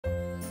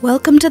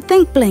Welcome to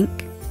Think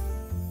Blink.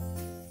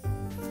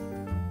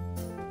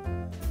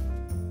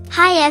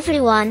 Hi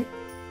everyone.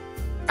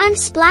 I'm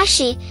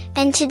Splashy,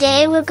 and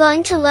today we're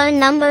going to learn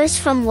numbers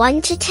from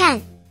 1 to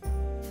 10.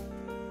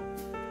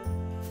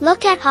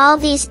 Look at all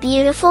these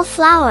beautiful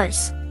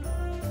flowers.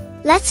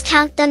 Let's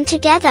count them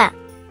together.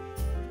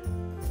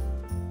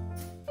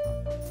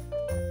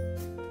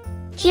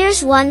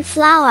 Here's one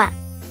flower.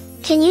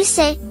 Can you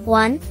say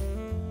 1?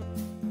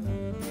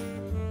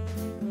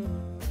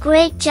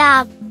 Great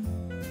job!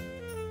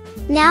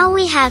 Now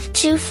we have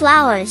 2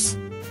 flowers.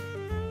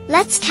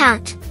 Let's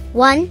count.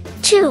 1,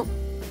 2.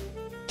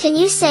 Can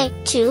you say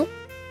 2?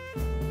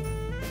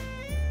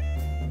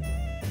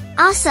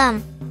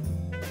 Awesome!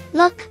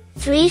 Look,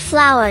 3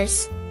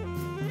 flowers.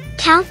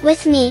 Count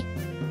with me.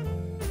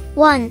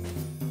 1,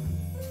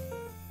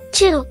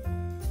 2,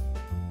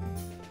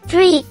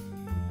 3.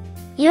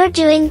 You're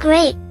doing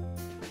great!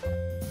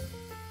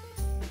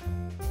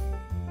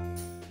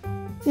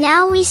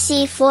 Now we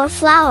see 4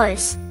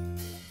 flowers.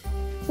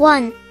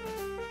 1,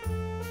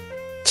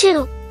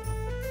 2,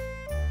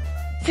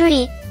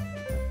 3,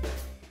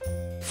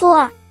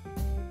 4.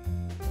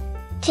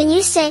 Can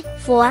you say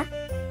 4?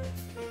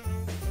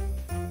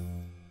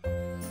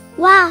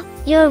 Wow,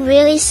 you're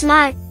really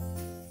smart.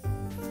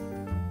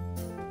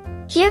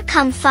 Here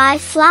come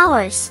 5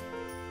 flowers.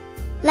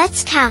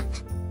 Let's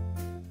count.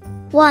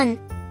 1,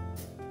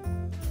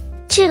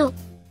 2,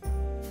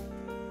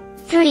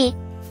 3,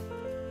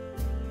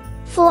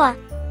 4,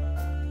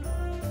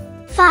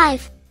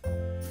 5.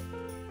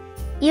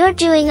 You're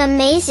doing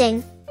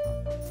amazing.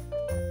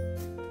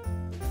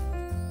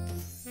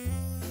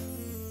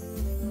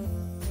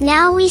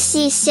 Now we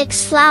see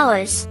 6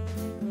 flowers.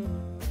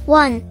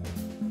 1,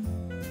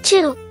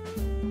 2,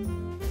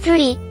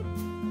 3,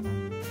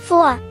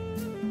 4,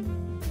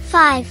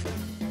 5,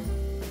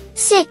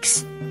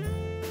 6.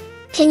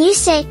 Can you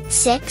say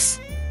 6?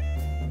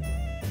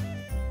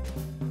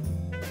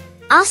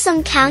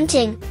 Awesome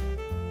counting!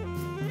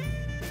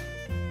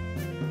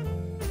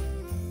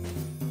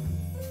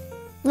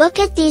 Look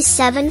at these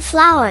 7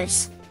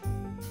 flowers.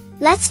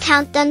 Let's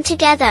count them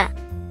together.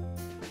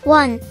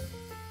 1,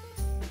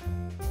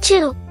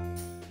 2,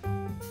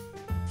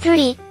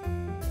 3,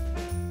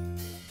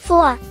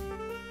 4,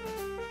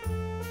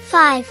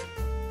 5,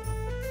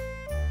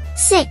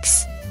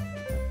 6,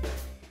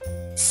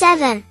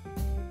 7.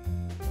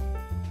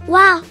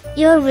 Wow,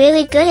 you're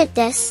really good at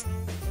this.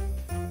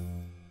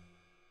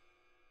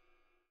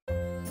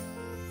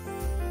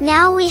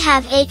 Now we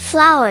have 8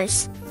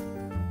 flowers.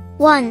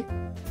 1,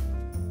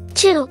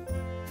 2,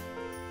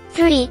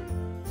 3,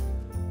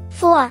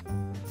 4,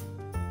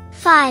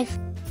 5,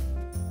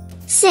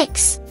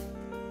 6,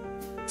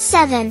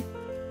 7,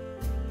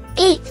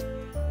 8.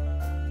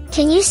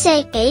 Can you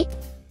say 8?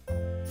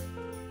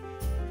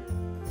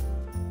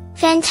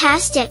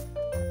 Fantastic!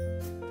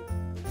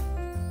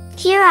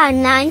 Here are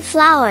 9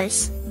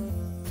 flowers.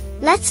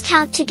 Let's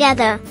count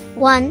together.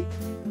 1,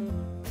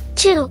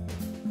 2,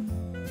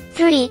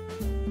 3,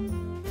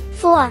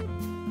 4,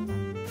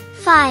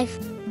 5,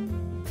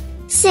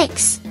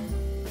 6,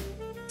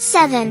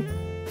 7,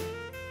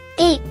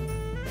 8,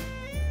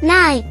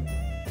 9.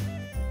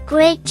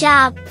 Great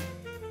job!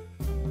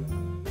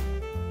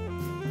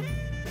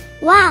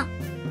 Wow!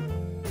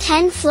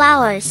 10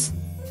 flowers.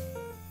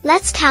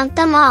 Let's count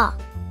them all.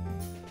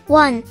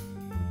 1,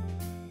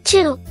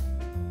 2,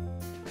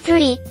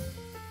 3,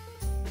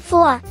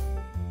 4,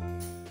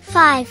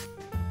 5,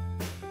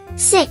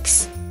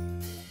 6,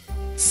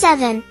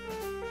 7,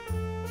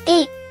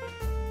 8,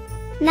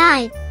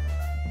 9,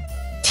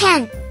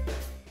 10.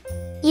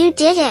 You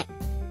did it!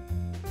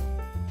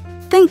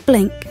 Think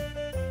Blink.